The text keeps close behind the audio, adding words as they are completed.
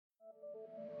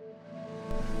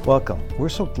Welcome. We're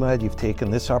so glad you've taken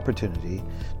this opportunity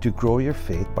to grow your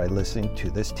faith by listening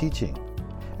to this teaching.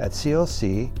 At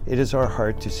CLC, it is our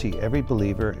heart to see every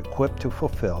believer equipped to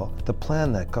fulfill the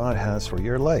plan that God has for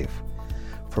your life.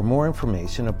 For more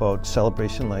information about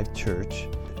Celebration Life Church,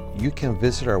 you can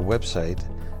visit our website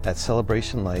at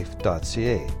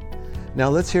celebrationlife.ca. Now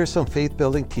let's hear some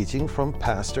faith-building teaching from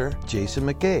Pastor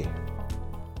Jason McGay.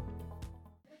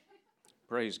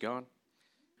 Praise God.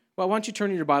 Well, why don't you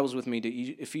turn your Bibles with me to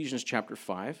Ephesians chapter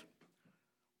 5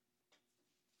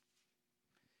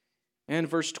 and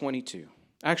verse 22.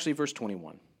 Actually, verse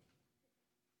 21.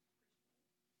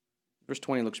 Verse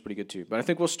 20 looks pretty good too, but I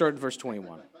think we'll start at verse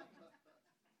 21.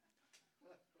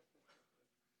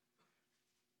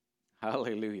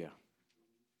 Hallelujah.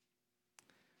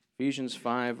 Ephesians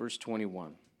 5, verse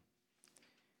 21.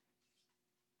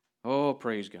 Oh,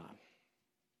 praise God.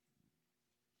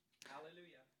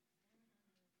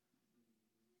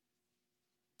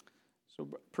 So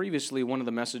previously, one of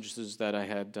the messages that I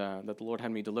had, that the Lord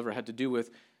had me deliver, had to do with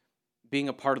being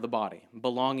a part of the body,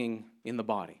 belonging in the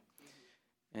body.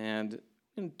 And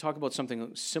we're going to talk about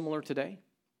something similar today.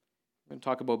 We're going to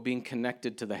talk about being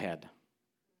connected to the head.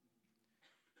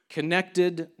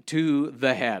 Connected to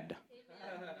the head.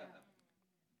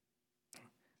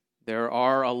 There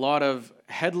are a lot of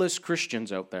headless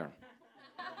Christians out there.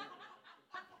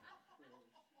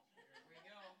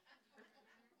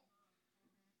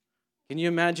 Can you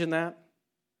imagine that?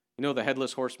 You know the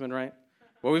headless horseman, right?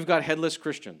 Well, we've got headless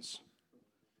Christians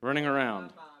running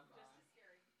around.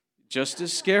 Just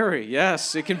as scary.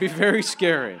 Yes, it can be very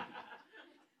scary.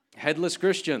 Headless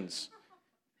Christians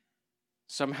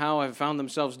somehow have found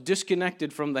themselves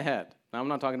disconnected from the head. Now, I'm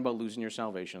not talking about losing your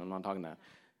salvation. I'm not talking that.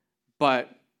 But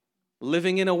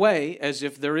living in a way as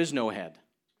if there is no head.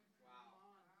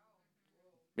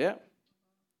 Yeah.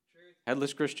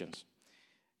 Headless Christians.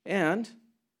 And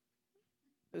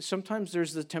sometimes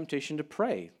there's the temptation to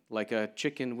pray like a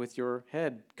chicken with your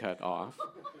head cut off.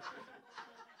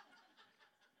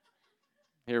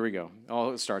 Here we go.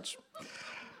 It starts.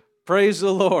 Praise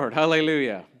the Lord.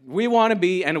 Hallelujah. We want to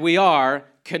be, and we are,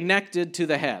 connected to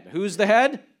the head. Who's the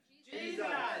head? Jesus.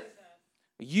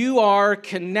 You are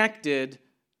connected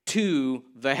to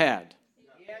the head.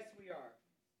 Yes, we are.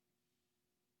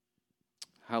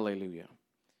 Hallelujah.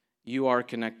 You are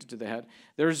connected to the head.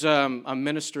 There's a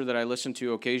minister that I listen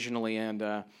to occasionally, and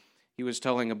he was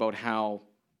telling about how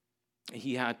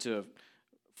he had to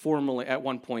formally, at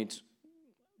one point,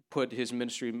 put his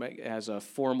ministry as a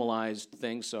formalized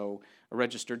thing, so a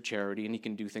registered charity, and he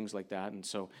can do things like that. And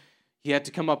so he had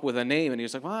to come up with a name, and he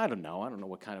was like, well, I don't know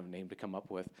what kind of name to come up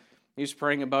with. He was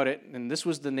praying about it, and this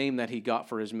was the name that he got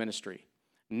for his ministry,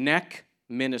 Neck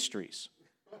Ministries.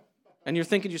 And you're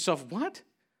thinking to yourself, what?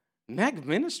 Neck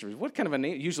Ministries? What kind of a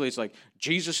name? Usually it's like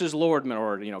Jesus is Lord,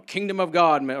 or, Kingdom of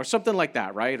God, or something like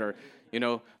that, right? Or,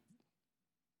 the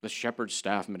Shepherd's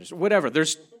Staff Ministry, whatever.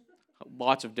 There's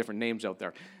lots of different names out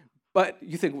there. But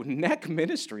you think, Neck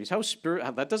Ministries,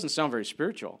 that doesn't sound very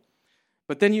spiritual.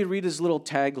 But then you read his little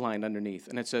tagline underneath,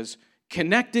 and it says,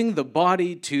 connecting the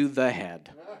body to the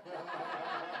head.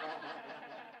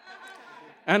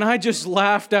 And I just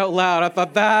laughed out loud. I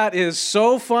thought, that is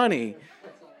so funny.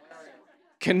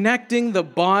 Connecting the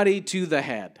body to the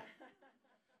head.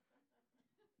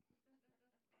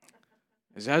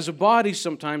 As a body,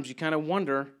 sometimes you kind of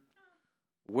wonder,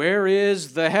 where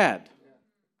is the head?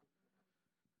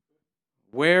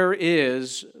 Where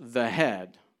is the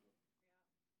head?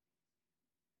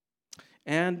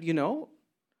 And,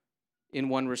 in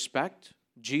one respect,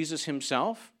 Jesus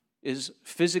himself is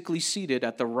physically seated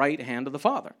at the right hand of the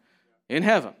Father in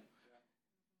heaven,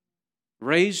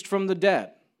 raised from the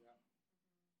dead,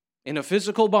 in a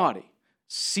physical body,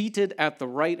 seated at the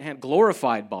right hand,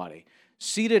 glorified body,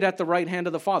 seated at the right hand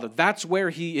of the Father. That's where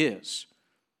he is.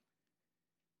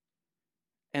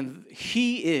 And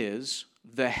he is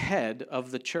the head of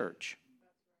the church.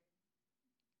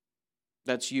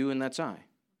 That's you and that's I.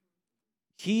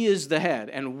 He is the head,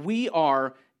 and we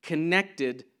are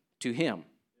connected to him.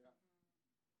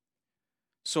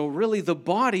 So really, the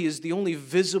body is the only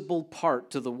visible part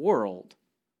to the world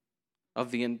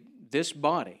of this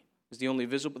body. Is the only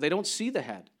visible. They don't see the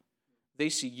head. They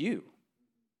see you.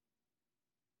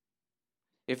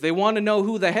 If they want to know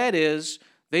who the head is,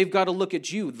 they've got to look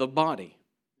at you, the body.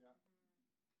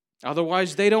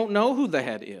 Otherwise, they don't know who the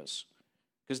head is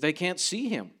because they can't see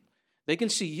him. They can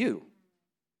see you.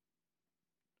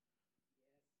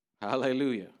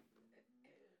 Hallelujah.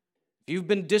 If you've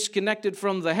been disconnected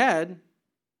from the head,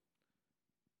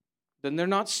 then they're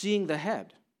not seeing the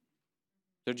head.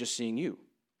 They're just seeing you.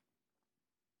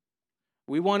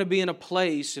 We want to be in a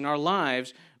place in our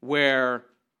lives where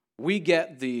We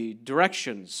get the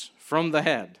directions from the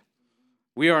head.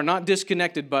 We are not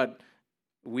disconnected, but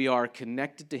we are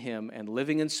connected to him and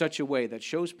living in such a way that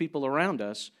shows people around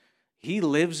us he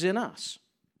lives in us.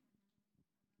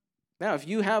 Now, if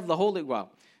you have the Holy,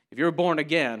 well, if you're born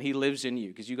again, he lives in you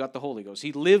because you got the Holy Ghost.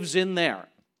 He lives in there.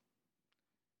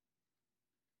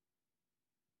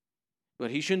 But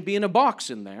he shouldn't be in a box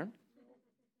in there.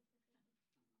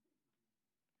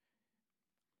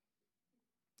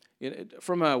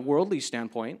 From a worldly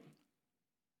standpoint,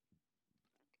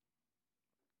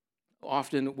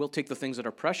 often we'll take the things that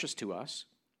are precious to us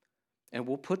and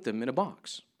we'll put them in a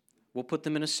box. We'll put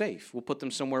them in a safe. We'll put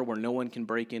them somewhere where no one can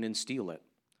break in and steal it.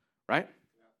 Right?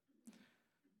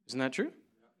 Isn't that true?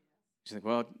 You think,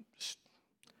 well,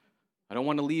 I don't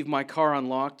want to leave my car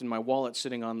unlocked and my wallet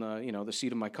sitting on the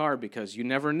seat of my car because you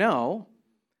never know.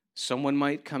 Someone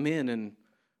might come in and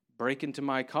break into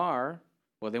my car.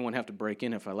 Well, they won't have to break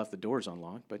in if I left the doors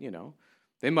unlocked, but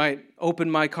they might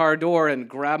open my car door and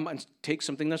grab and take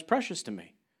something that's precious to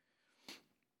me.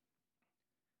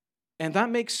 And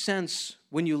that makes sense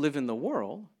when you live in the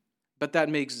world, but that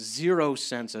makes zero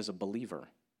sense as a believer.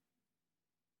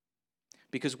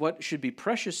 Because what should be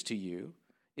precious to you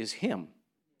is him.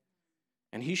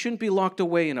 And he shouldn't be locked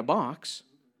away in a box,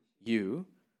 you.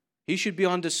 He should be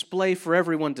on display for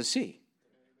everyone to see.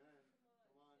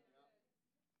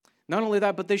 Not only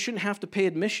that, but they shouldn't have to pay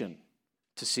admission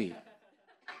to see.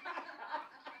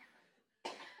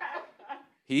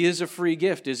 He is a free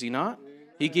gift, is he not?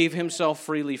 He gave himself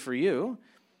freely for you.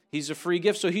 He's a free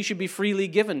gift, so he should be freely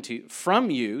given from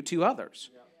you to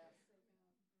others.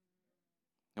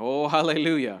 Oh,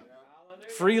 hallelujah.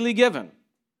 Freely given.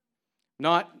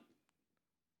 Not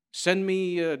send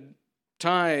me a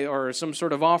tithe or some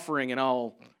sort of offering and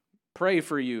I'll pray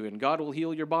for you and God will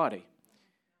heal your body.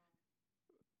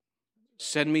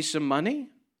 Send me some money?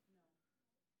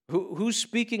 Who's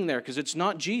speaking there? Because it's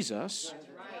not Jesus.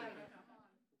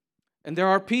 And there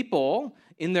are people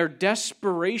in their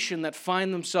desperation that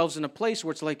find themselves in a place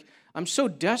where it's like, I'm so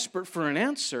desperate for an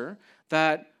answer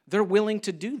that they're willing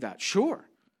to do that. Sure.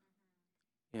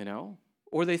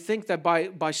 Or they think that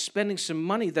by spending some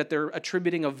money that they're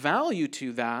attributing a value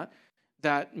to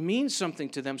that means something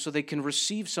to them so they can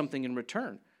receive something in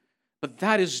return. But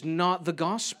that is not the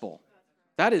gospel.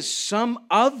 That is some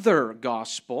other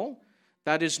gospel.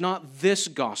 That is not this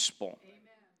gospel.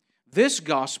 This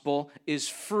gospel is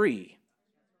free.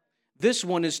 This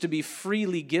one is to be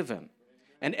freely given.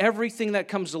 And everything that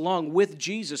comes along with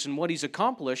Jesus and what he's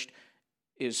accomplished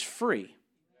is free.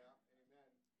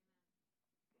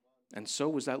 And so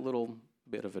was that little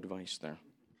bit of advice there.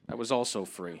 That was also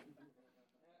free.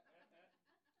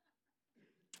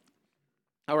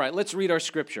 All right, let's read our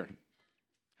scripture.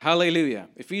 Hallelujah.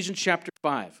 Ephesians chapter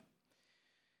 5.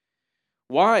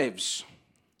 Wives,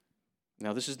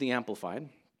 now this is the Amplified,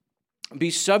 be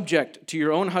subject to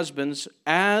your own husbands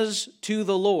as to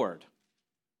the Lord.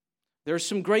 There's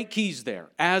some great keys there.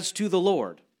 As to the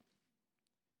Lord.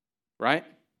 Right?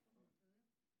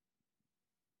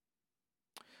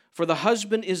 For the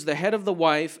husband is the head of the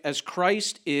wife, as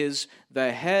Christ is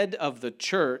the head of the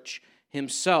church,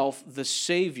 himself the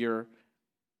Savior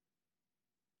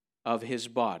of his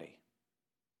body.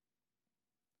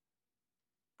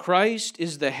 Christ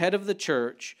is the head of the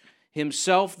church,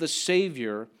 himself the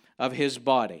Savior of his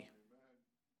body.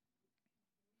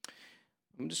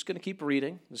 I'm just going to keep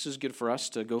reading. This is good for us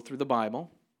to go through the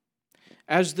Bible.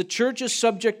 As the church is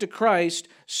subject to Christ,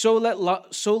 so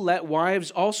let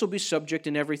wives also be subject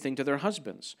in everything to their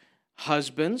husbands.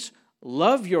 Husbands,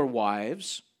 love your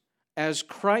wives as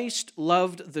Christ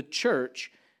loved the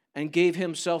church and gave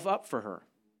himself up for her.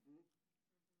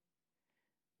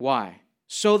 Why?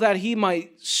 So that he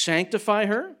might sanctify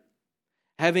her,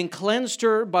 having cleansed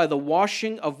her by the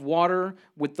washing of water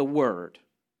with the word,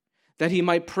 that he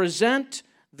might present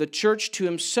the church to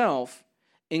himself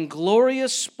in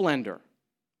glorious splendor,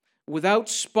 without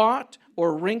spot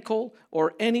or wrinkle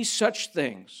or any such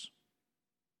things.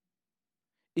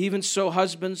 Even so,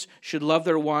 husbands should love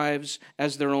their wives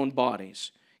as their own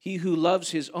bodies. He who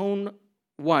loves his own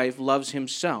wife loves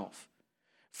himself.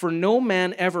 For no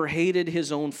man ever hated his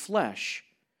own flesh,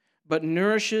 but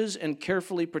nourishes and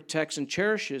carefully protects and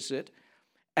cherishes it,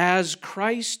 as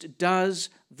Christ does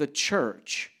the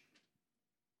church.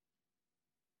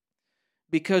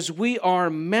 Because we are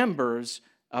members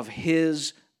of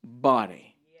his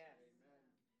body.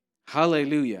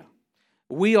 Hallelujah.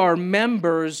 We are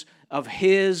members of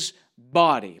his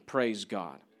body. Praise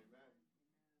God.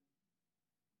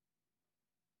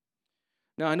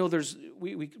 Now, I know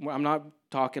I'm not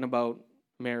talking about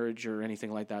marriage or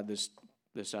anything like that this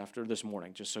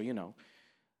morning, just so you know.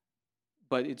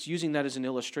 but it's using that as an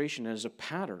illustration, as a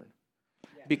pattern.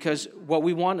 Because what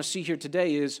we want to see here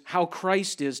today is how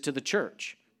Christ is to the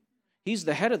church. He's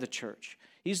the head of the church.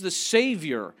 He's the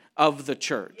Savior of the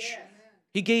church.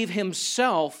 He gave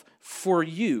himself for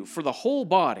you, for the whole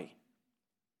body.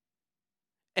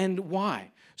 And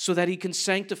why? So that he can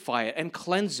sanctify it and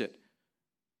cleanse it,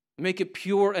 make it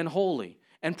pure and holy,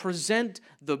 and present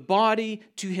the body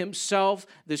to himself,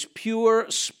 this pure,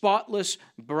 spotless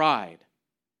bride.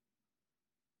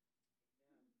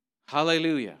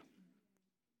 Hallelujah.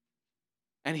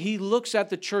 And he looks at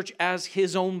the church as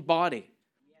his own body.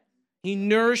 He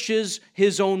nourishes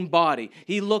his own body.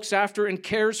 He looks after and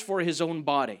cares for his own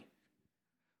body.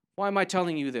 Why am I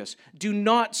telling you this? Do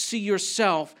not see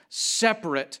yourself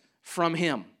separate from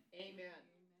him. Amen.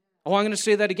 Oh, I'm going to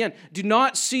say that again. Do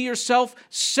not see yourself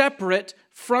separate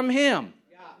from him.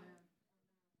 Yeah.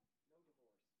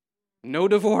 No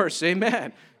divorce.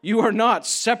 Amen. You are not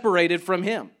separated from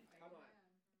him.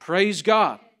 Praise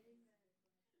God.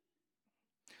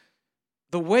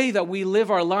 The way that we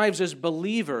live our lives as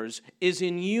believers is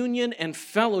in union and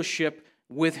fellowship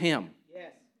with him.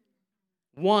 Yes.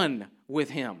 One with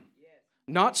him. Yes.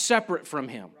 Not separate from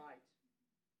him. Right.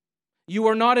 You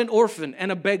are not an orphan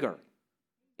and a beggar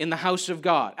in the house of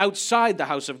God, outside the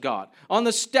house of God, on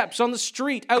the steps, on the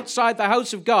street, outside the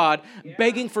house of God,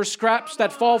 begging for scraps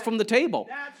that fall from the table.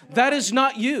 That is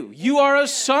not you. You are a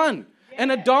son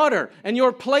and a daughter, and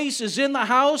your place is in the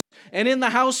house and in the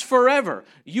house forever.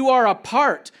 You are a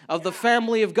part of the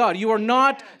family of God. You are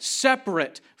not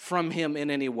separate from him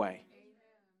in any way.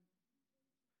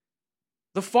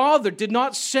 The Father did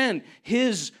not send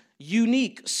his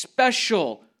unique,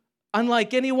 special,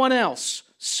 unlike anyone else,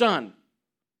 Son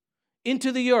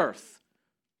into the earth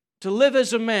to live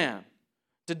as a man,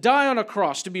 to die on a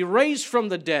cross, to be raised from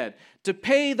the dead, to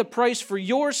pay the price for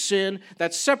your sin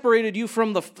that separated you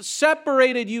from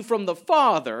the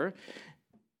Father,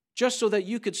 just so that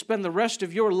you could spend the rest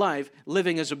of your life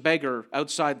living as a beggar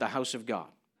outside the house of God.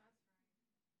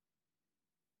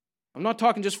 I'm not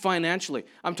talking just financially.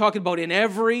 I'm talking about in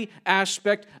every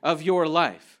aspect of your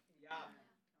life.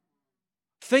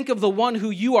 Think of the one who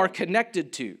you are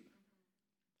connected to.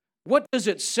 What does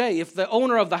it say if the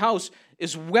owner of the house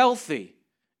is wealthy,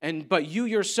 but you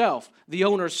yourself, the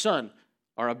owner's son,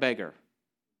 are a beggar?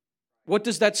 What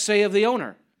does that say of the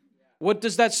owner? What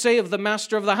does that say of the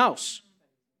master of the house?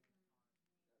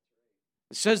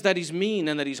 It says that he's mean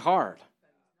and that he's hard.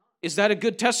 Is that a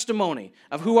good testimony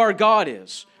of who our God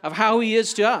is, of how he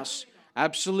is to us?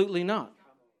 Absolutely not.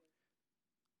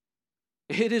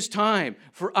 It is time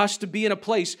for us to be in a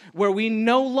place where we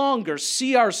no longer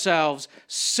see ourselves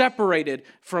separated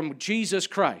from Jesus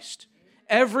Christ.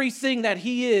 Everything that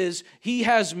he is, he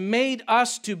has made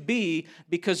us to be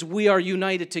because we are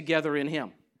united together in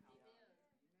him.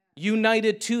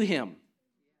 United to him.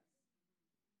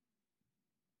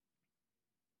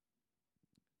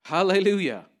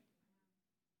 Hallelujah.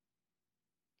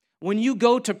 When you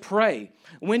go to pray,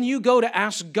 when you go to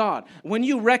ask God, when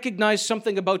you recognize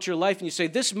something about your life and you say,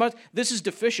 this is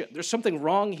deficient, there's something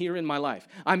wrong here in my life,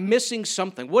 I'm missing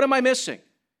something. What am I missing?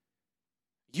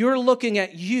 You're looking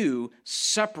at you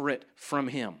separate from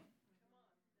him.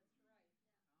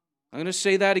 I'm going to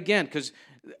say that again because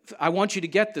I want you to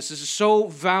get this. This is so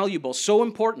valuable, so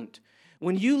important.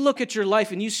 When you look at your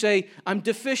life and you say, I'm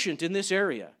deficient in this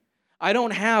area, I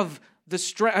don't have the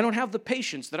strength, I don't have the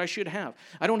patience that I should have.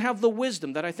 I don't have the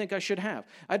wisdom that I think I should have.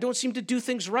 I don't seem to do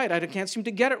things right. I can't seem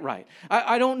to get it right.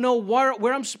 I don't know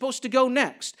where I'm supposed to go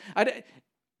next.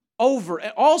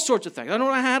 All sorts of things. I don't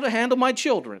know how to handle my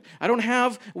children. I don't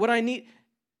have what I need.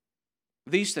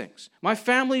 These things. My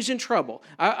family's in trouble.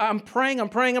 I'm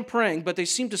praying, but they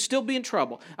seem to still be in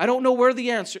trouble. I don't know where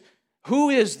the answer. Who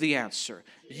is the answer?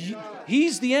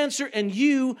 He's the answer, and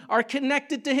you are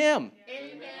connected to him.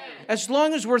 Amen. As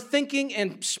long as we're thinking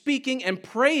and speaking and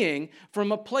praying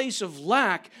from a place of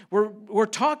lack, we're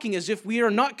talking as if we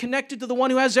are not connected to the one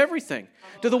who has everything,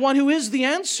 to the one who is the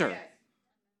answer.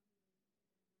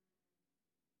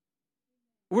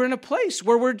 We're in a place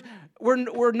where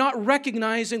we're not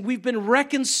recognizing we've been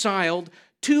reconciled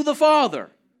to the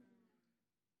Father.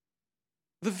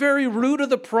 The very root of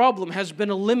the problem has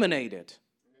been eliminated.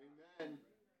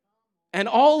 And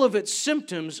all of its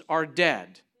symptoms are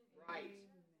dead.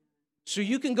 So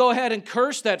you can go ahead and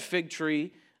curse that fig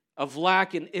tree of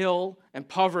lack and ill and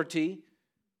poverty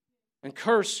and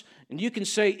curse, and you can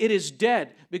say it is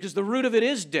dead because the root of it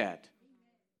is dead.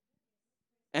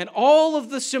 And all of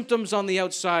the symptoms on the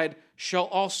outside shall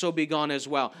also be gone as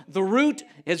well. The root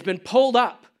has been pulled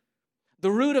up.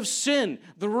 The root of sin,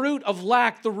 the root of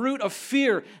lack, the root of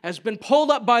fear has been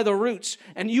pulled up by the roots,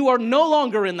 and you are no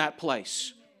longer in that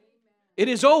place. It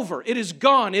is over. It is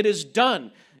gone. It is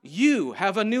done. You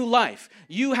have a new life.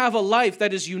 You have a life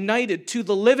that is united to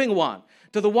the living one,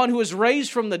 to the one who is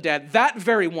raised from the dead, that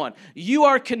very one. You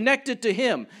are connected to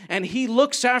him, and he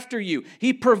looks after you.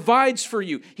 He provides for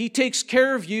you. He takes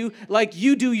care of you like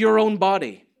you do your own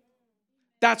body.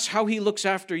 That's how he looks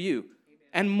after you,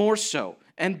 and more so,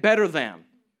 and better than,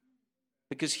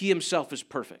 because he himself is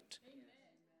perfect.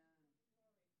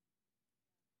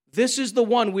 This is the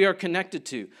one we are connected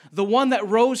to, the one that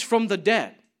rose from the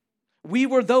dead. We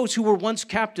were those who were once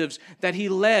captives that he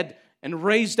led and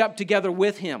raised up together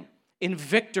with him in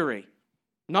victory,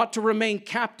 not to remain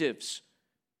captives,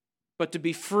 but to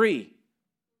be free.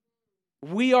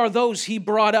 We are those he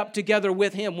brought up together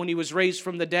with him when he was raised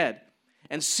from the dead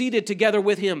and seated together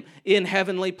with him in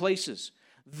heavenly places.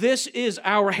 This is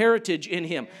our heritage in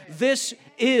him. This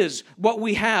is what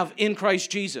we have in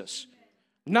Christ Jesus.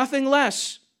 Nothing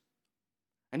less.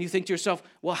 And you think to yourself,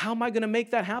 well, how am I going to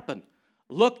make that happen?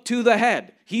 Look to the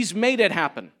head. He's made it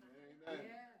happen. Amen.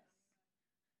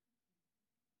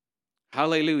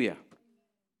 Hallelujah.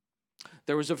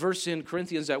 There was a verse in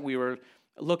Corinthians that we were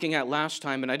looking at last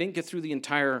time, and I didn't get through the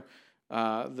entire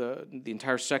the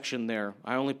entire section there.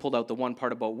 I only pulled out the one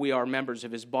part about we are members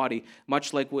of his body,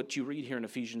 much like what you read here in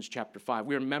Ephesians chapter 5.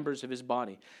 We are members of his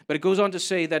body. But it goes on to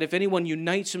say that if anyone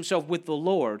unites himself with the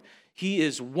Lord, he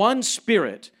is one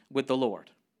spirit with the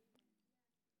Lord.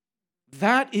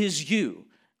 That is you.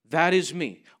 That is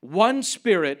me. One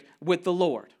spirit with the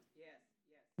Lord.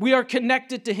 We are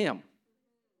connected to him.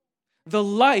 The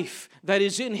life that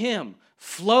is in him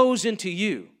flows into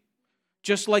you,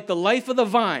 just like the life of the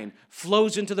vine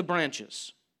flows into the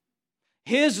branches.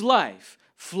 His life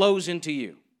flows into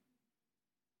you.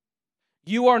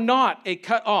 You are not a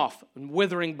cut off and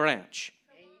withering branch.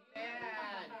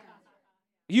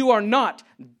 You are not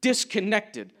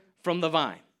disconnected from the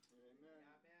vine.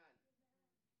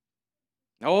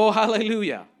 Oh,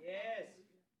 hallelujah. Yes.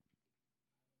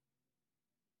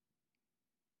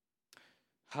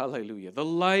 Hallelujah. The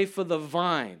life of the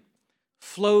vine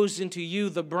flows into you,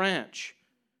 the branch.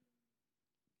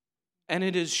 And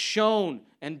it is shown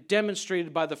and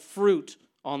demonstrated by the fruit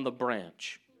on the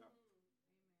branch.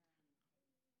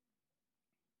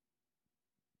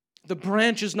 The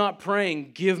branch is not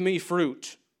praying, give me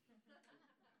fruit.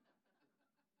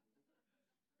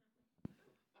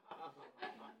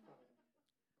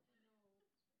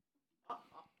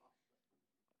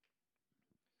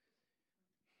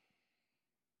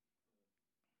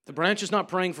 The branch is not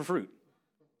praying for fruit.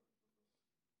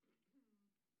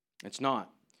 It's not.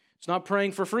 It's not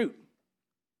praying for fruit.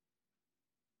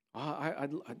 I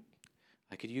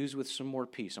could use with some more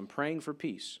peace. I'm praying for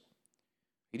peace.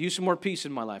 I could use some more peace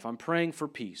in my life. I'm praying for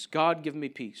peace. God, give me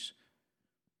peace.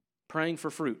 Praying for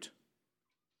fruit.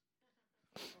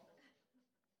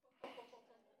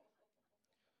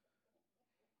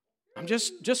 I'm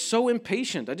just so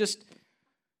impatient.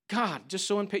 God, just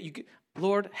so impatient.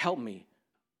 Lord, help me.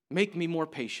 Make me more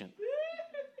patient.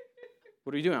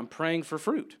 What are you doing? I'm praying for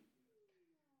fruit.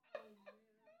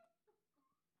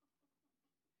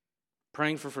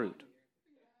 Praying for fruit.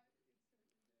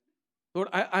 Lord,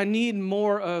 I need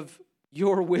more of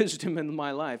your wisdom in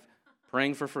my life.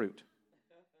 Praying for fruit.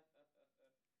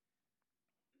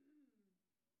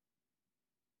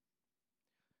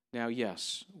 Now,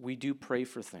 yes, we do pray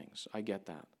for things. I get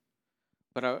that.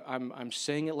 But I'm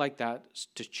saying it like that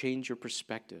to change your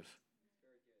perspective.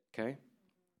 Okay?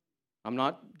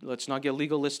 Let's not get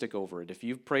legalistic over it. If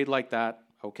you've prayed like that,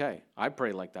 okay. I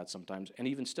pray like that sometimes, and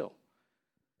even still.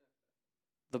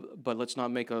 But let's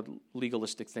not make a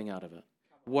legalistic thing out of it.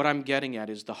 What I'm getting at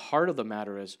is the heart of the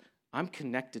matter is I'm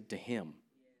connected to him.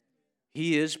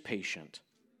 He is patient.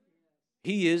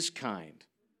 He is kind.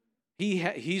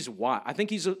 He's wise. I think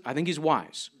he's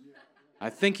wise. I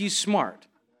think he's smart.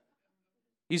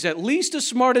 He's at least as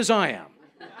smart as I am.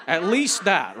 At least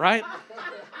that, right?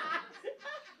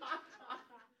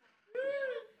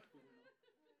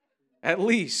 At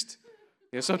least.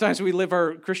 Sometimes we live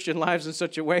our Christian lives in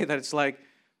such a way that it's like,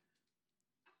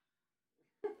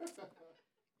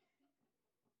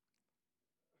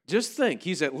 just think,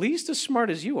 he's at least as smart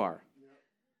as you are.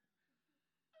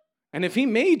 And if he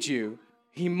made you,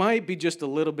 he might be just a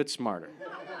little bit smarter.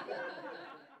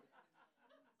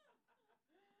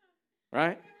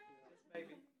 Right?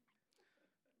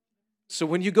 So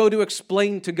when you go to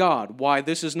explain to God why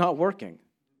this is not working,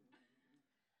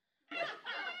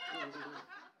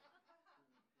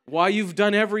 why you've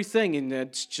done everything and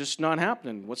it's just not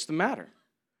happening, what's the matter?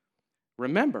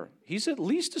 Remember, he's at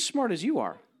least as smart as you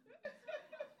are.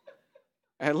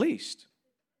 At least.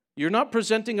 You're not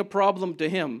presenting a problem to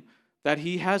him that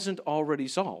he hasn't already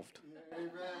solved.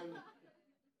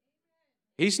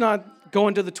 He's not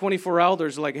going to the 24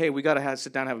 elders like, hey, we got to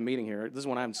sit down and have a meeting here. This is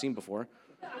one I haven't seen before.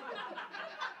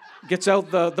 Gets out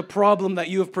the problem that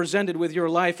you have presented with your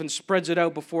life and spreads it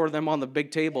out before them on the big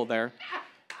table there.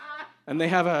 And they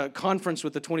have a conference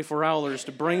with the 24 elders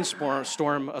to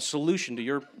brainstorm a solution to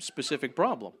your specific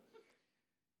problem.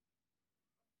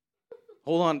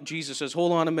 Hold on, Jesus says,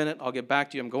 hold on a minute, I'll get back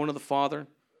to you. I'm going to the Father.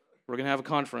 We're going to have a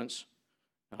conference.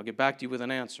 I'll get back to you with an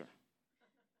answer.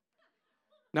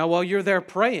 Now, while you're there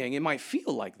praying, it might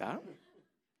feel like that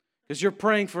because you're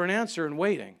praying for an answer and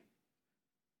waiting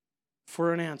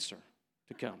for an answer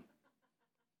to come.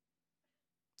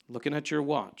 Looking at your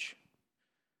watch.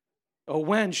 Oh,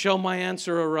 when shall my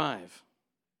answer arrive?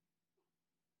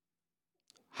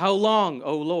 How long,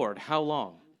 O Lord, how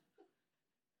long?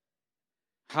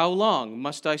 How long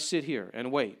must I sit here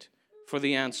and wait for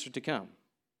the answer to come?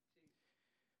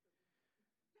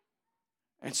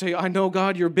 And say, I know,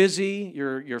 God, you're busy.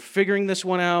 You're figuring this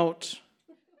one out.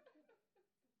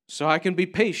 So I can be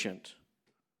patient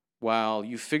while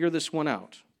you figure this one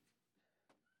out.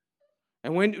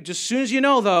 And just as soon as you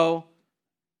know, though,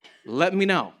 let me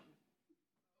know.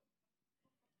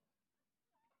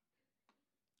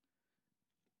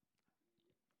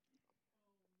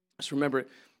 Just remember,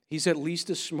 he's at least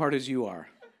as smart as you are.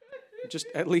 Just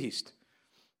at least.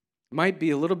 Might be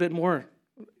a little bit more,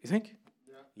 you think?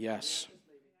 Yeah. Yes.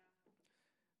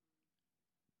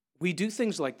 We do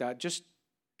things like that just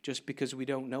because we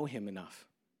don't know him enough.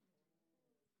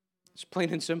 It's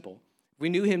plain and simple. If we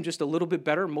knew him just a little bit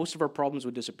better, most of our problems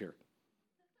would disappear.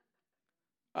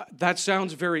 That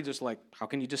sounds very just like, how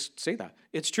can you just say that?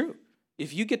 It's true.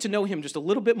 If you get to know him just a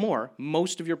little bit more,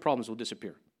 most of your problems will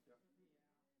disappear.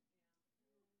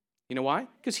 You know why?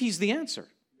 Because he's the answer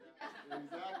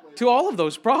to all of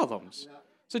those problems.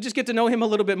 So just get to know him a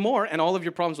little bit more, and all of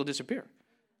your problems will disappear.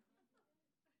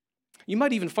 You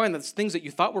might even find that things that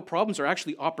you thought were problems are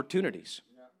actually opportunities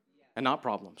and not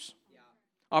problems.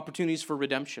 Opportunities for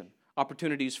redemption.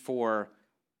 Opportunities for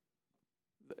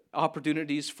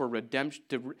redemption,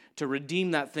 to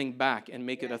redeem that thing back and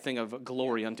make it a thing of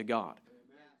glory unto God.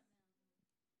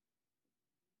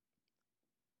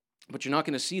 But you're not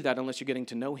going to see that unless you're getting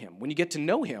to know him. When you get to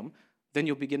know him, then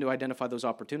you'll begin to identify those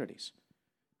opportunities.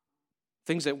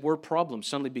 Things that were problems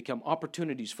suddenly become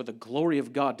opportunities for the glory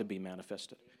of God to be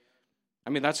manifested. I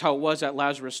mean, that's how it was at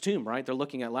Lazarus' tomb, right? They're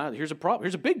looking at Lazarus. Here's a problem.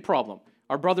 Here's a big problem.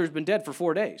 Our brother's been dead for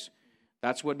 4 days.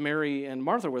 That's what Mary and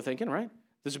Martha were thinking, right?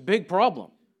 There's a big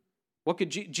problem. What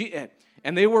could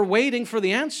and they were waiting for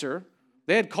the answer.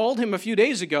 They had called him a few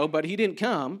days ago, but he didn't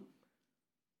come.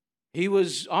 He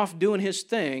was off doing his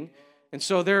thing. And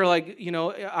so they're like,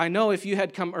 I know if you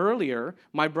had come earlier,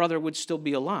 my brother would still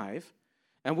be alive.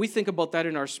 And we think about that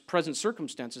in our present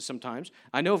circumstances sometimes.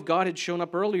 I know if God had shown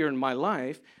up earlier in my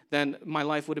life, then my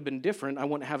life would have been different. I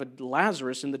wouldn't have a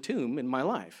Lazarus in the tomb in my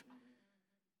life.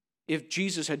 If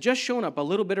Jesus had just shown up a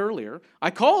little bit earlier,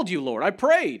 I called you, Lord. I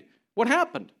prayed. What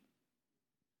happened?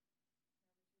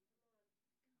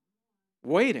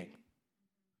 Waiting.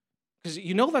 Because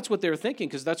that's what they were thinking,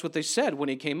 because that's what they said when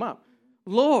he came up.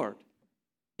 Lord,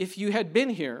 if you had been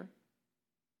here,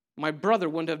 my brother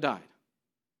wouldn't have died.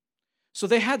 So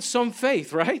they had some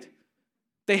faith, right?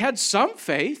 They had some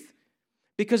faith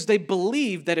because they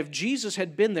believed that if Jesus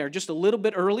had been there just a little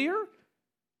bit earlier,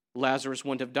 Lazarus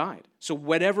wouldn't have died. So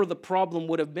whatever the problem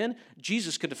would have been,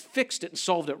 Jesus could have fixed it and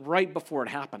solved it right before it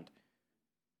happened.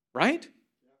 Right?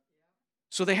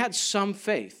 So they had some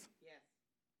faith.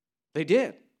 They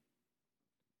did.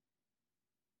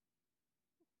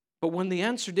 But when the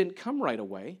answer didn't come right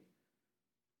away,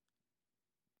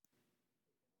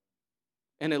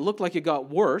 and it looked like it got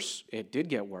worse, it did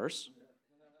get worse.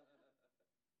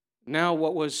 Now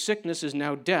what was sickness is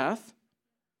now death.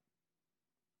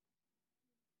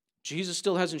 Jesus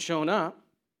still hasn't shown up.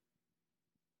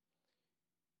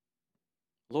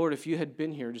 Lord, if you had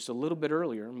been here just a little bit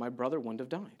earlier, my brother wouldn't have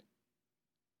died.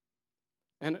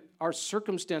 And our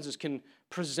circumstances can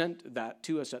present that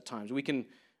to us at times. We can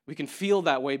feel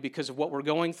that way because of what we're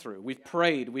going through. We've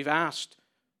prayed, we've asked,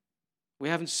 we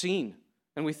haven't seen.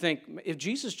 And we think, if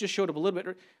Jesus just showed up a little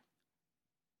bit,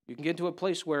 you can get to a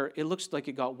place where it looks like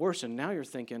it got worse, and now you're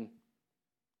thinking,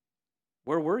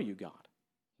 where were you, God?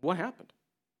 What happened?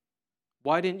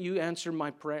 Why didn't you answer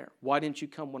my prayer? Why didn't you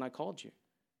come when I called you?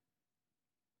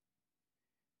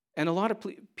 And a lot of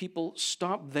people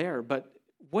stop there, but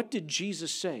what did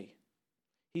Jesus say?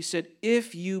 He said,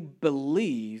 if you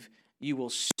believe, you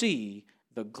will see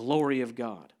the glory of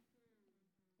God.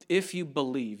 If you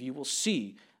believe, you will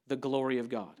see the glory of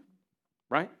God.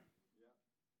 right?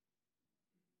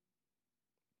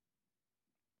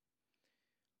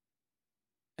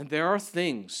 And there are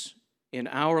things in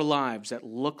our lives that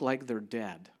look like they're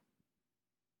dead.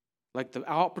 Like the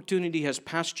opportunity has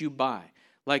passed you by.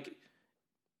 Like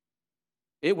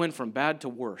it went from bad to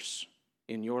worse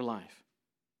in your life.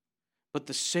 But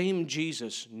the same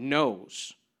Jesus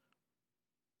knows.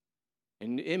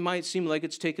 And it might seem like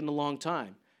it's taken a long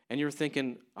time. And you're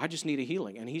thinking, I just need a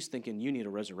healing. And he's thinking, you need a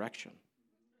resurrection.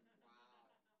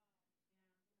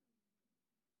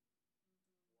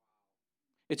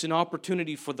 It's an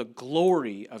opportunity for the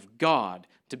glory of God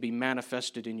to be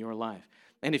manifested in your life.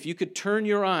 And if you could turn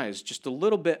your eyes just a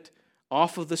little bit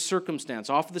off of the circumstance,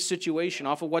 off of the situation,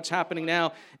 off of what's happening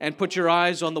now, and put your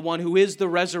eyes on the one who is the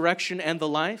resurrection and the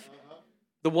life,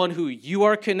 the one who you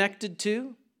are connected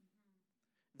to,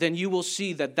 then you will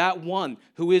see that that one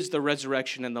who is the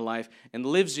resurrection and the life and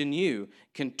lives in you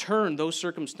can turn those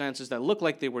circumstances that look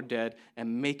like they were dead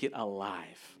and make it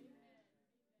alive.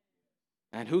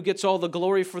 And who gets all the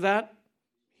glory for that?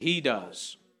 He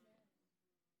does.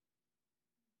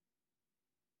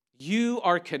 You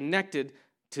are connected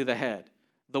to the head,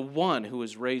 the one who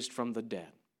is raised from the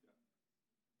dead.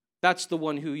 That's the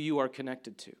one who you are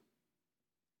connected to.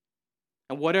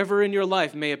 And whatever in your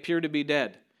life may appear to be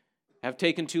dead, have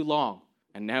taken too long,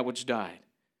 and now it's died,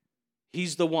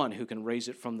 he's the one who can raise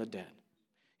it from the dead.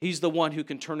 He's the one who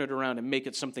can turn it around and make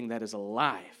it something that is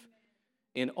alive.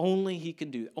 And only he can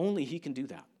do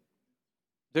that.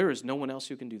 There is no one else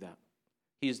who can do that.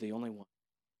 He is the only one.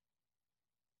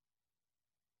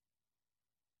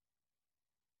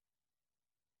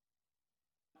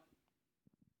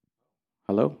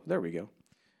 Hello? There we go.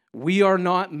 We are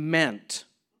not meant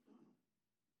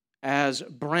as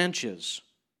branches.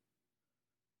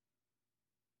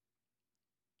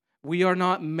 We are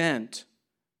not meant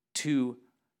to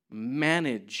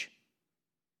manage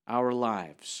our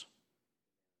lives.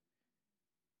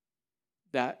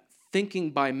 That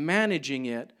thinking by managing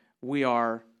it, we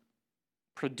are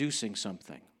producing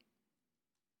something.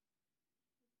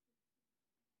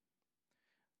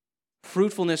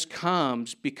 Fruitfulness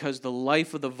comes because the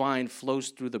life of the vine flows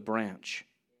through the branch.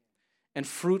 And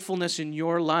fruitfulness in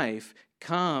your life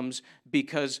comes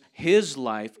because his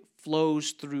life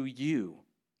flows through you,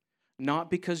 not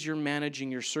because you're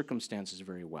managing your circumstances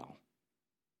very well.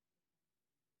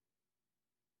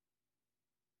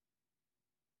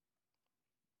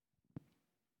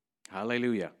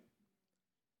 Hallelujah.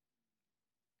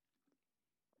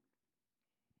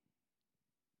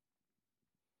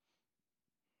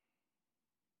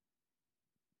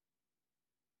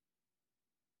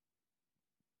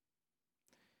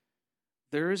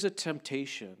 There is a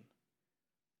temptation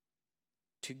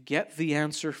to get the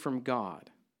answer from God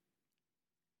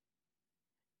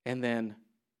and then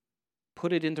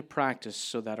put it into practice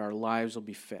so that our lives will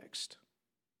be fixed.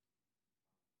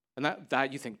 And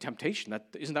that you think, temptation,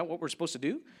 isn't that what we're supposed to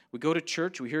do? We go to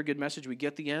church, we hear a good message, we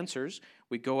get the answers,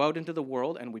 we go out into the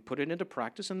world, and we put it into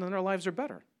practice, and then our lives are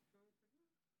better.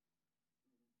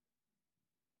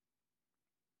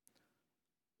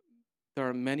 There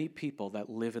are many people that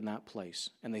live in that place,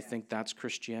 and they think that's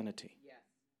Christianity.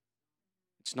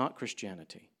 It's not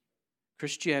Christianity.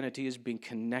 Christianity is being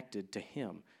connected to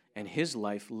him and his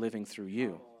life living through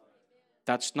you.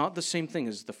 That's not the same thing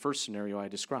as the first scenario I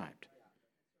described.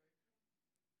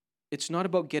 It's not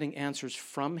about getting answers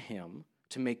from him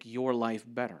to make your life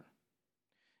better.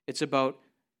 It's about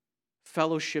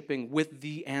fellowshipping with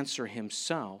the answer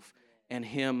himself and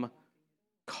him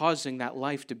causing that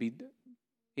life to be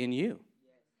in you.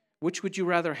 Which would you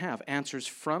rather have? Answers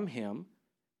from him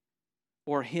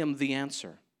or him the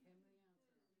answer?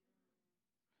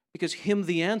 Because him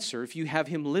the answer, if you have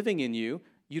him living in you,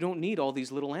 you don't need all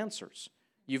these little answers.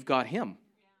 You've got him.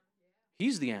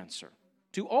 He's the answer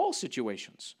to all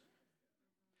situations.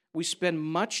 We spend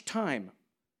much time,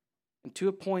 and to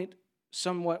a point,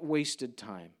 somewhat wasted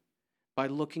time, by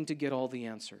looking to get all the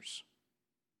answers,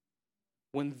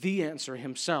 when the answer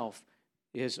himself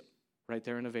is right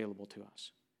there and available to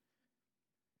us.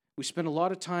 We spend a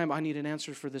lot of time, I need an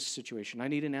answer for this situation. I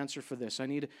need an answer for this. I'm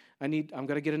going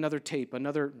to get another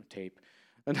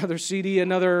CD,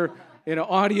 another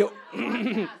audio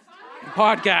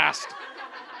podcast.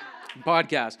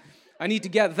 I need to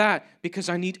get that because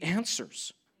I need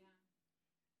answers.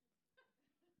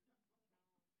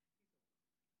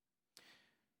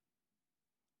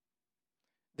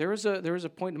 There was a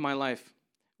point in my life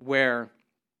where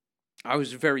I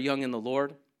was very young in the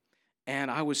Lord, and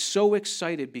I was so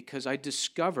excited because I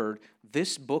discovered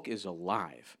this book is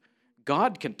alive.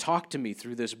 God can talk to me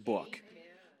through this book.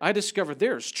 I discovered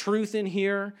there's truth in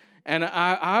here, and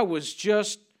I was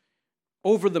just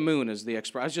over the moon is the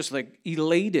expression. I was just like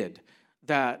elated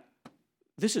that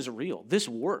this is real. This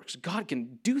works. God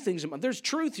can do things. There's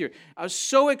truth here. I was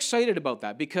so excited about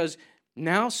that because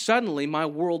now suddenly my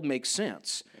world makes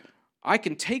sense. I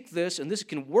can take this and this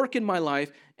can work in my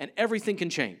life and everything can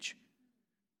change.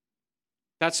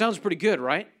 That sounds pretty good,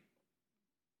 right?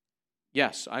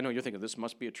 Yes, I know you're thinking this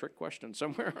must be a trick question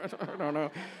somewhere. I don't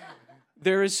know.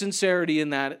 There is sincerity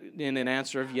in that, in an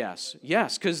answer of yes.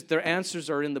 Yes, because their answers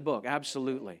are in the book,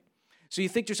 absolutely. So you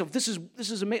think to yourself, this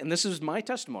is amazing. And this is my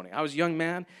testimony. I was a young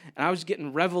man, and I was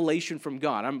getting revelation from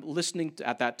God. I'm listening to,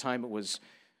 at that time, it was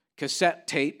cassette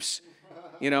tapes,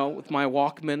 with my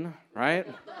Walkman, right?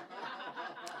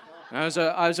 I was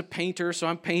a painter, so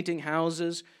I'm painting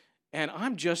houses, and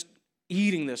I'm just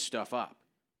eating this stuff up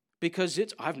because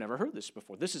I've never heard this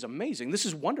before. This is amazing. This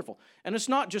is wonderful. And it's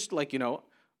not just like,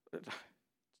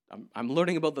 I'm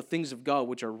learning about the things of God,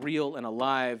 which are real and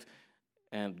alive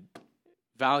and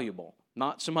valuable,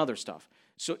 not some other stuff.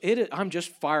 So I'm just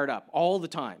fired up all the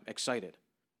time, excited,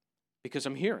 because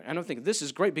I'm here. And I'm thinking, this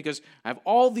is great because I have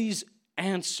all these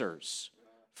answers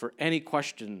for any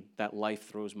question that life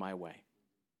throws my way.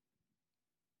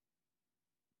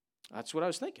 That's what I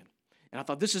was thinking. And I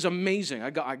thought, this is amazing. I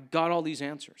got all these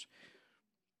answers.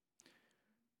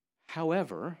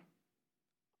 However,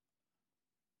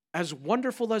 as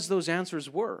wonderful as those answers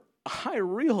were, I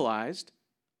realized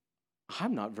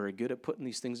I'm not very good at putting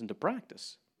these things into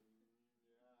practice.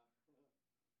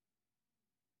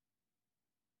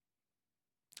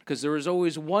 Because there was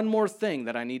always one more thing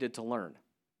that I needed to learn.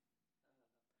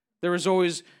 There was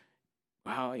always,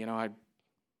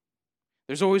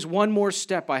 there's always one more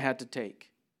step I had to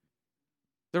take.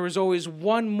 There was always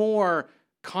one more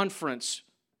conference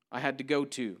I had to go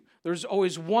to. There's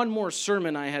always one more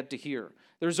sermon I had to hear.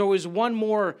 There's always one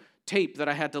more tape that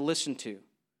I had to listen to.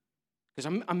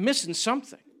 Because I'm missing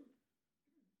something.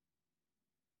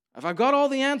 If I've got all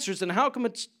the answers, then how come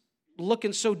it's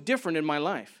looking so different in my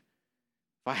life?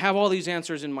 If I have all these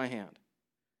answers in my hand.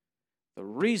 The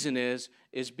reason is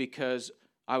because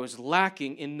I was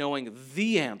lacking in knowing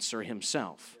the answer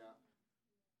himself.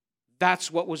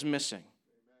 That's what was missing.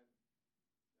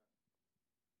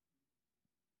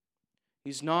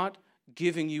 He's not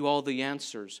giving you all the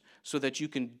answers so that you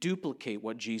can duplicate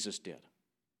what Jesus did.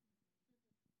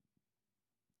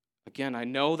 Again, I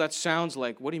know that sounds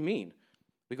like, what do you mean?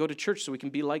 We go to church so we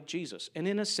can be like Jesus. And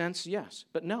in a sense, yes,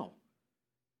 but no.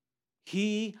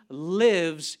 He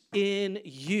lives in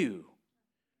you.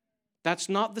 That's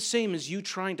not the same as you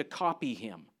trying to copy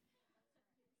him.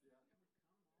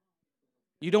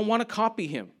 You don't want to copy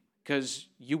him because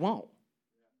you won't.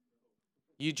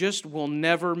 You just will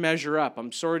never measure up.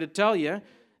 I'm sorry to tell you,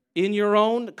 in your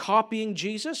own copying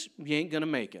Jesus, you ain't going to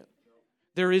make it.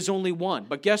 There is only one.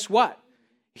 But guess what?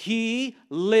 He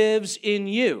lives in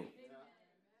you.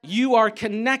 You are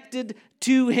connected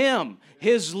to him.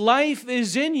 His life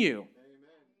is in you.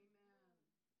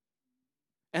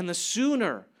 And the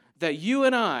sooner that you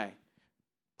and I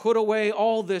put away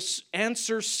all this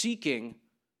answer seeking,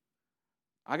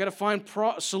 I got to find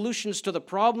solutions to the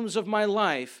problems of my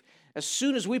life. As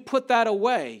soon as we put that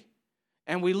away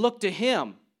and we look to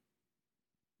him,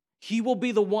 he will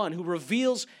be the one who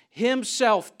reveals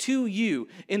himself to you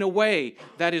in a way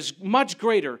that is much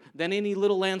greater than any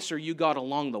little answer you got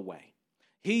along the way.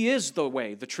 He is the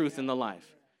way, the truth, and the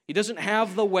life. He doesn't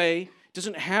have the way,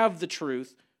 doesn't have the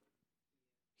truth.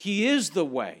 He is the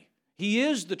way. He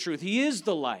is the truth. He is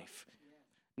the life.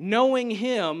 Knowing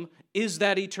him is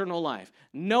that eternal life.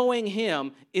 Knowing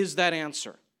him is that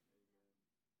answer.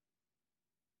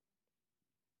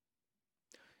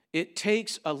 It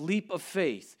takes a leap of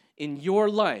faith in your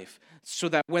life so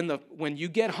that when you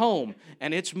get home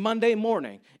and it's Monday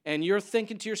morning and you're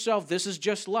thinking to yourself, this is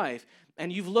just life,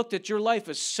 and you've looked at your life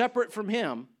as separate from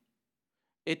him,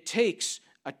 it takes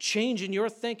a change in your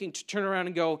thinking to turn around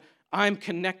and go, I'm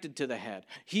connected to the head.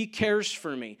 He cares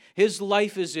for me. His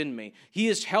life is in me. He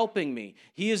is helping me.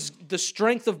 He is the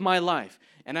strength of my life.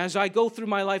 And as I go through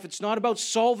my life, it's not about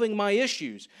solving my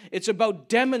issues. It's about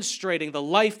demonstrating the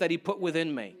life that he put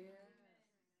within me.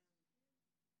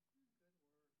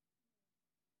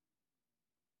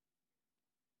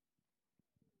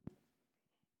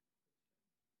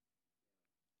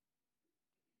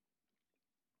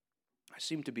 I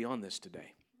seem to be on this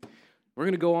today. We're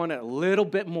going to go on a little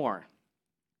bit more.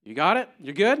 You got it?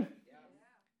 You're good?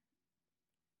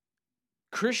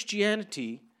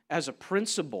 Christianity as a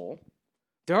principle,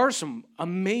 there are some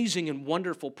amazing and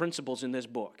wonderful principles in this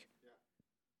book.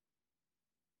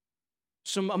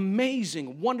 Some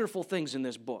amazing, wonderful things in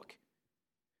this book.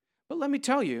 But let me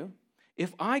tell you,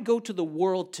 if I go to the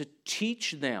world to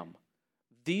teach them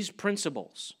these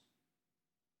principles.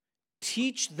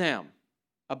 Teach them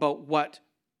about what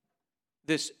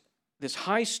this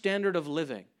high standard of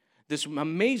living, this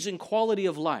amazing quality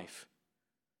of life.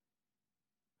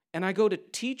 And I go to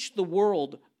teach the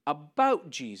world about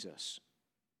Jesus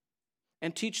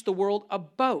and teach the world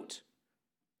about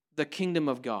the kingdom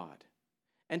of God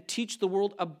and teach the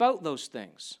world about those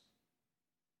things.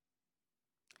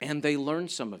 And they learn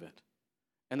some of it.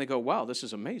 And they go, wow, this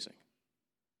is amazing.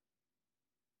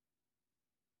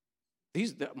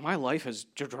 My life has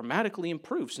dramatically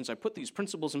improved since I put these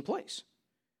principles in place.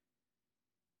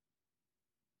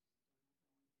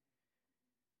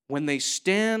 When they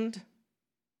stand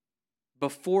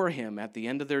before him at the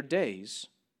end of their days,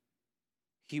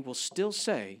 he will still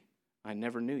say, I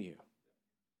never knew you.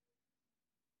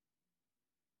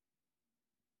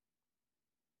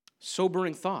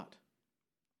 Sobering thought.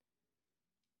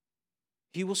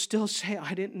 He will still say,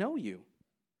 I didn't know you.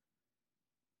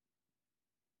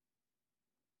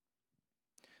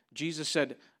 Jesus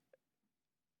said,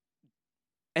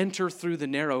 enter through the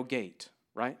narrow gate,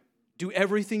 right? Do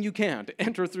everything you can to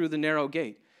enter through the narrow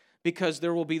gate. Because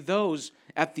there will be those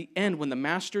at the end, when the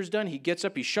master's done, he gets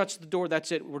up, he shuts the door,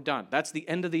 that's it, we're done. That's the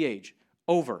end of the age.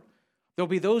 Over. There'll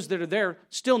be those that are there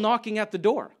still knocking at the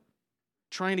door,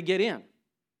 trying to get in.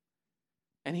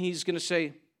 And he's going to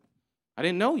say, I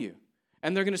didn't know you.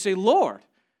 And they're going to say, Lord,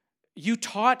 you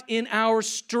taught in our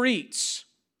streets.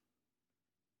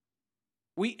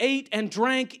 We ate and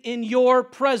drank in your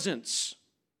presence.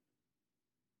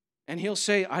 And he'll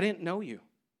say, I didn't know you.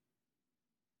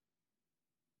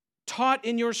 Taught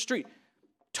in your street.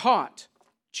 Taught.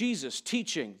 Jesus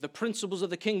teaching the principles of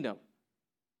the kingdom.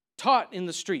 Taught in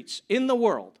the streets, in the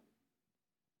world.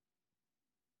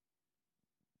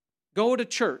 Go to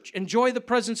church. Enjoy the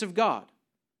presence of God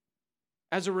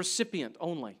as a recipient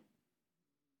only.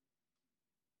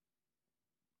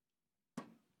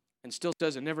 And still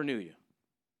says, I never knew you.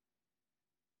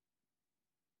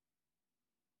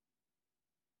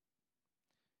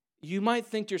 You might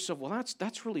think to yourself, well,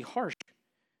 that's really harsh.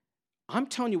 I'm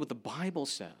telling you what the Bible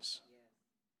says.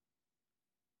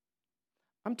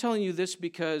 I'm telling you this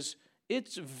because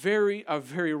it's a very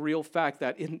real fact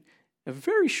that in a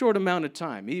very short amount of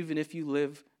time, even if you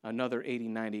live another 80,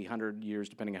 90, 100 years,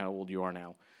 depending on how old you are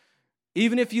now,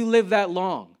 even if you live that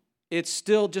long, it's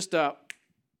still just a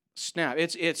snap.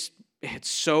 It's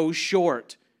so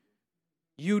short.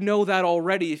 You know that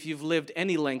already if you've lived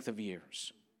any length of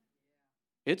years.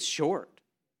 It's short.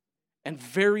 And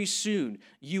very soon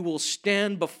you will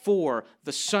stand before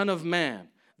the Son of Man,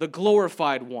 the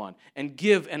glorified one, and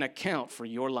give an account for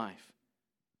your life.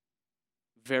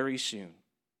 Very soon.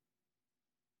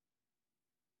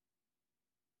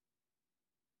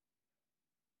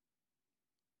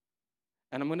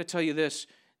 And I'm going to tell you this,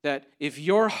 that if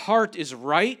your heart is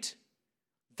right,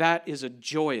 that is a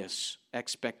joyous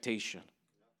expectation.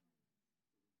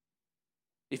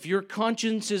 If your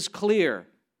conscience is clear,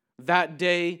 that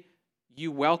day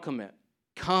you welcome it.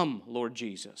 Come, Lord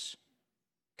Jesus.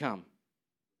 Come.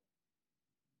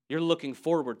 You're looking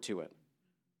forward to it.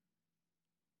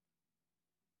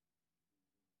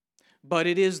 But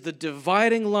it is the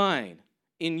dividing line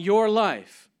in your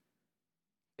life.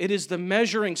 It is the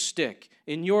measuring stick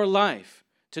in your life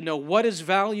to know what is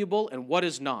valuable and what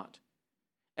is not.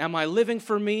 Am I living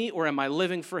for me or am I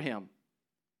living for him?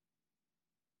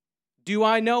 Do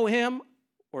I know him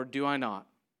or do I not?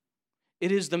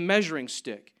 It is the measuring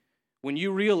stick when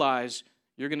you realize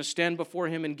you're going to stand before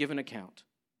him and give an account.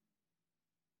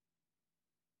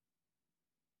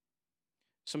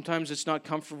 Sometimes it's not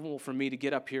comfortable for me to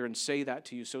get up here and say that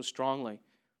to you so strongly,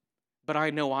 but I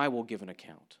know I will give an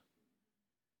account.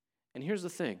 And here's the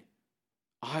thing.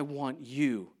 I want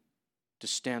you to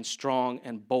stand strong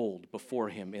and bold before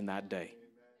him in that day.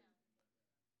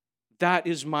 That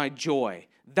is my joy.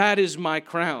 That is my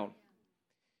crown.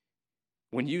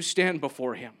 When you stand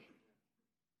before him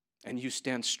and you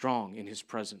stand strong in his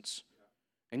presence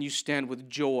and you stand with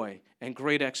joy and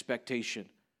great expectation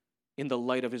in the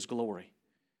light of his glory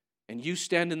and you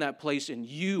stand in that place and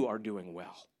you are doing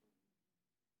well.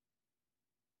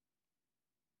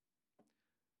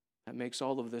 That makes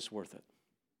all of this worth it.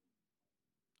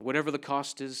 Whatever the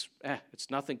cost is, it's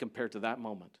nothing compared to that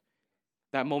moment.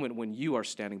 That moment when you are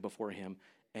standing before him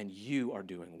and you are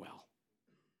doing well.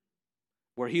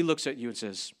 Where he looks at you and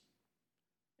says,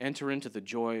 enter into the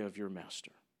joy of your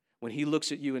master. When he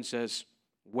looks at you and says,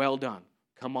 well done,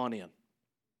 come on in.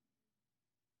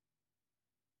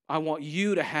 I want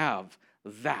you to have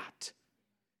that,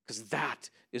 because that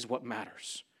is what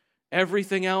matters.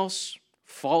 Everything else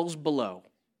falls below.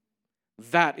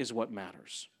 That is what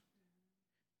matters.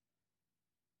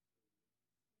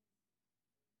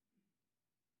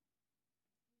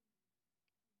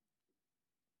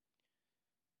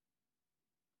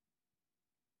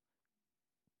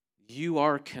 You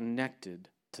are connected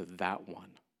to that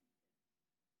one.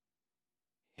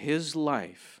 His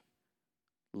life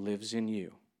lives in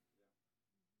you.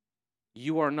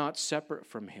 You are not separate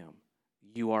from him.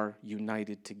 You are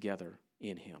united together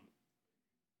in him.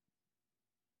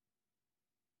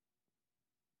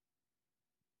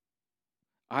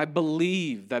 I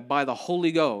believe that by the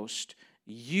Holy Ghost,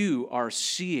 you are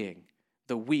seeing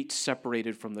the wheat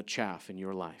separated from the chaff in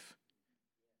your life.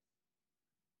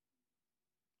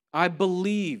 I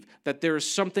believe that there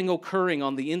is something occurring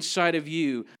on the inside of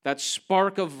you, that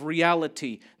spark of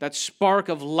reality, that spark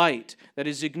of light that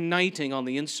is igniting on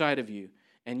the inside of you,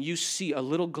 and you see a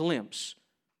little glimpse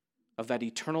of that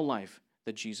eternal life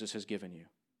that Jesus has given you.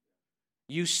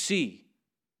 You see.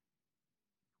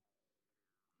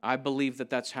 I believe that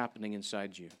that's happening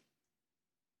inside you.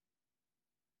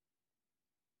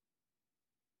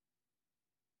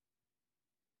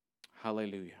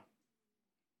 Hallelujah.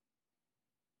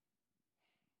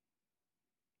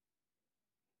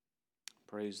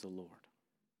 Praise the Lord.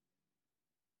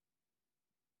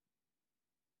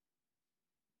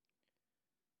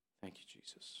 Thank you,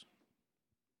 Jesus.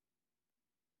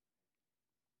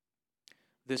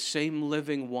 This same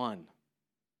living one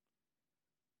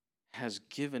has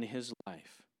given his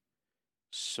life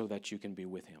so that you can be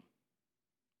with him.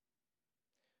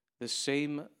 The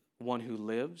same one who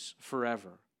lives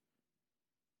forever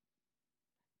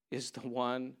is the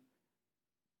one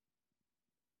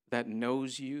that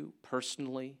knows you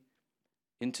personally,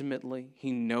 intimately.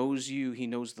 He knows you. He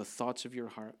knows the thoughts of your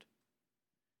heart.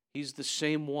 He's the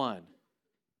same one.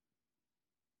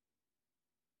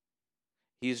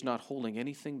 He is not holding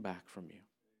anything back from you.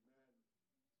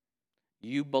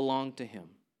 You belong to him.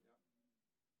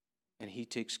 And he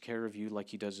takes care of you like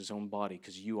he does his own body,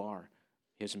 because you are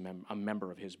a member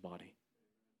of his body.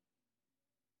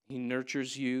 He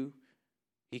nurtures you.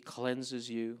 He cleanses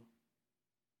you.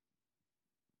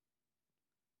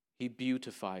 He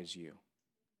beautifies you.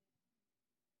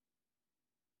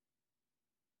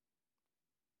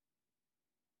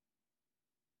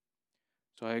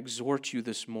 So I exhort you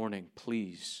this morning,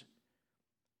 please,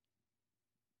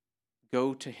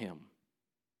 go to him.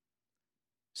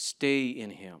 Stay in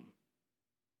him.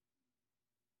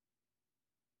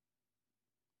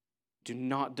 Do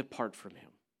not depart from him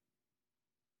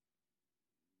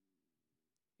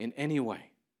in any way.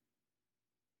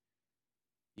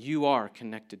 You are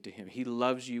connected to him. He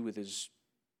loves you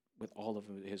with all of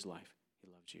his life.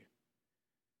 He loves you.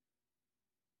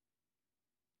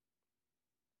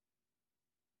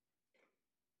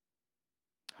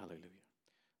 Hallelujah.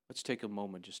 Let's take a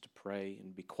moment just to pray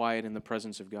and be quiet in the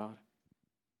presence of God.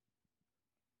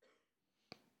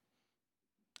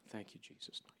 Thank you,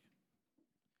 Jesus.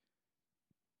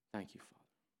 Thank you, Father.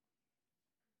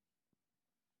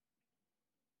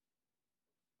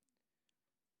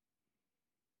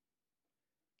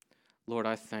 Lord,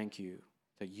 I thank you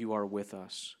that you are with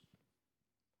us,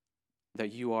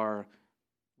 that you are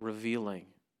revealing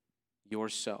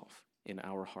yourself in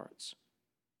our hearts.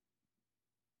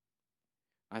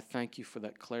 I thank you for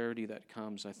that clarity that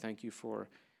comes. I thank you for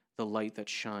the light that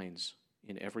shines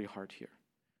in every heart here.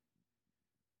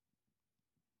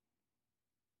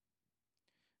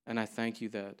 And I thank you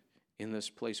that in this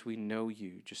place we know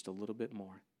you just a little bit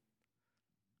more,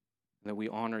 that we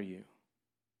honor you,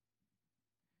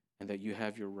 and that you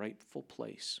have your rightful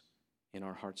place in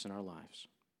our hearts and our lives.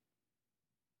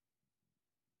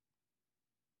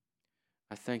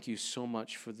 I thank you so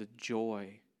much for the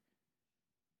joy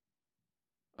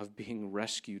of being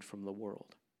rescued from the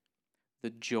world, the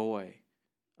joy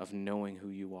of knowing who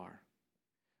you are,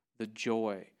 the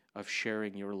joy of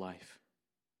sharing your life.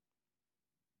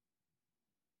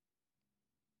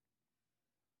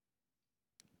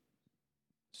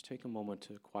 Let's take a moment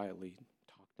to quietly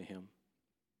talk to him.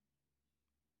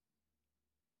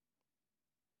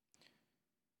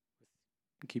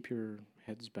 Keep your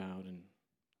heads bowed and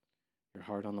your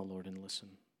heart on the Lord and listen.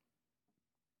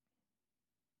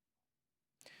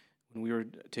 When we were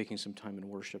taking some time in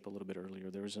worship a little bit earlier,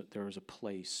 there was a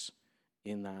place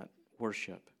in that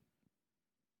worship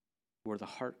where the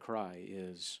heart cry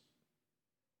is,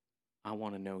 I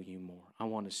want to know you more. I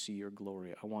want to see your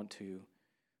glory.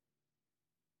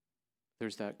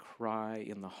 There's that cry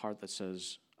in the heart that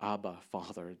says, Abba,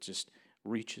 Father. It just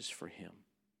reaches for him.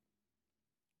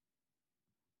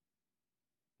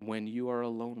 When you are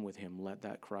alone with him, let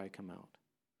that cry come out.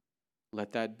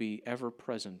 Let that be ever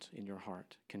present in your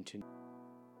heart. Continue.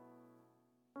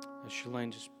 As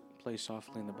Shalane just plays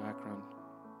softly in the background,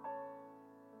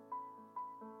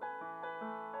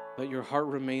 let your heart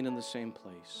remain in the same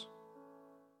place.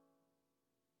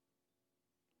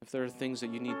 If there are things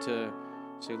that you need to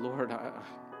Say, Lord,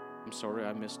 I'm sorry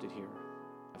I missed it here.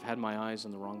 I've had my eyes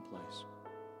in the wrong place.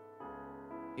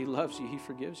 He loves you. He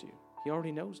forgives you. He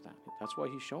already knows that. That's why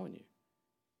he's showing you.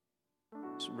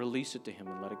 So release it to him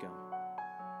and let it go.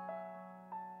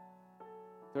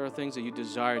 There are things that you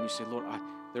desire and you say, Lord,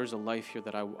 there's a life here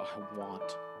that I want.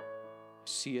 I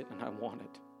see it and I want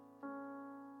it.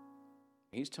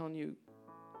 He's telling you,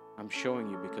 I'm showing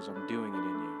you because I'm doing it in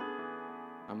you.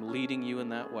 I'm leading you in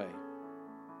that way.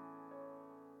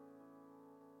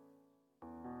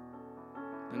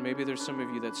 And maybe there's some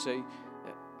of you that say,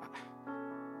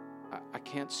 I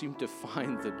can't seem to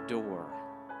find the door.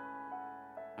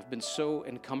 I've been so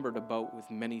encumbered about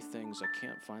with many things, I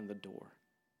can't find the door.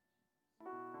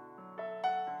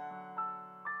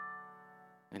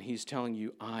 And he's telling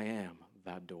you, I am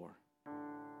that door.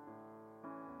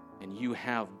 And you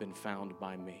have been found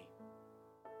by me.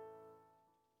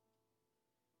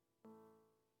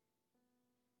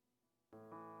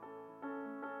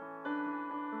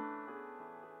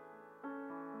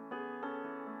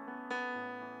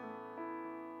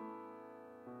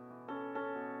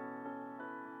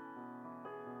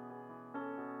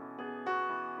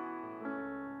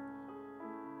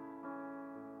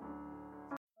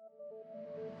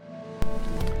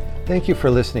 Thank you for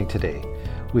listening today.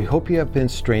 We hope you have been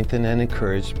strengthened and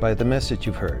encouraged by the message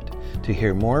you've heard. To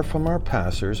hear more from our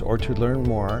pastors or to learn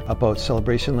more about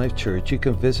Celebration Life Church, you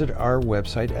can visit our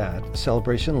website at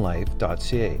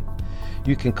celebrationlife.ca.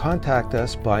 You can contact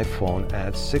us by phone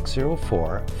at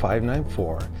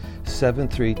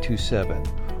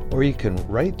 604-594-7327, or you can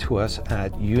write to us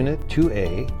at Unit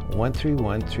 2A,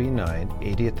 13139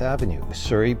 80th Avenue,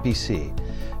 Surrey, BC,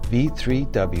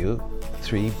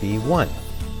 B3W3B1.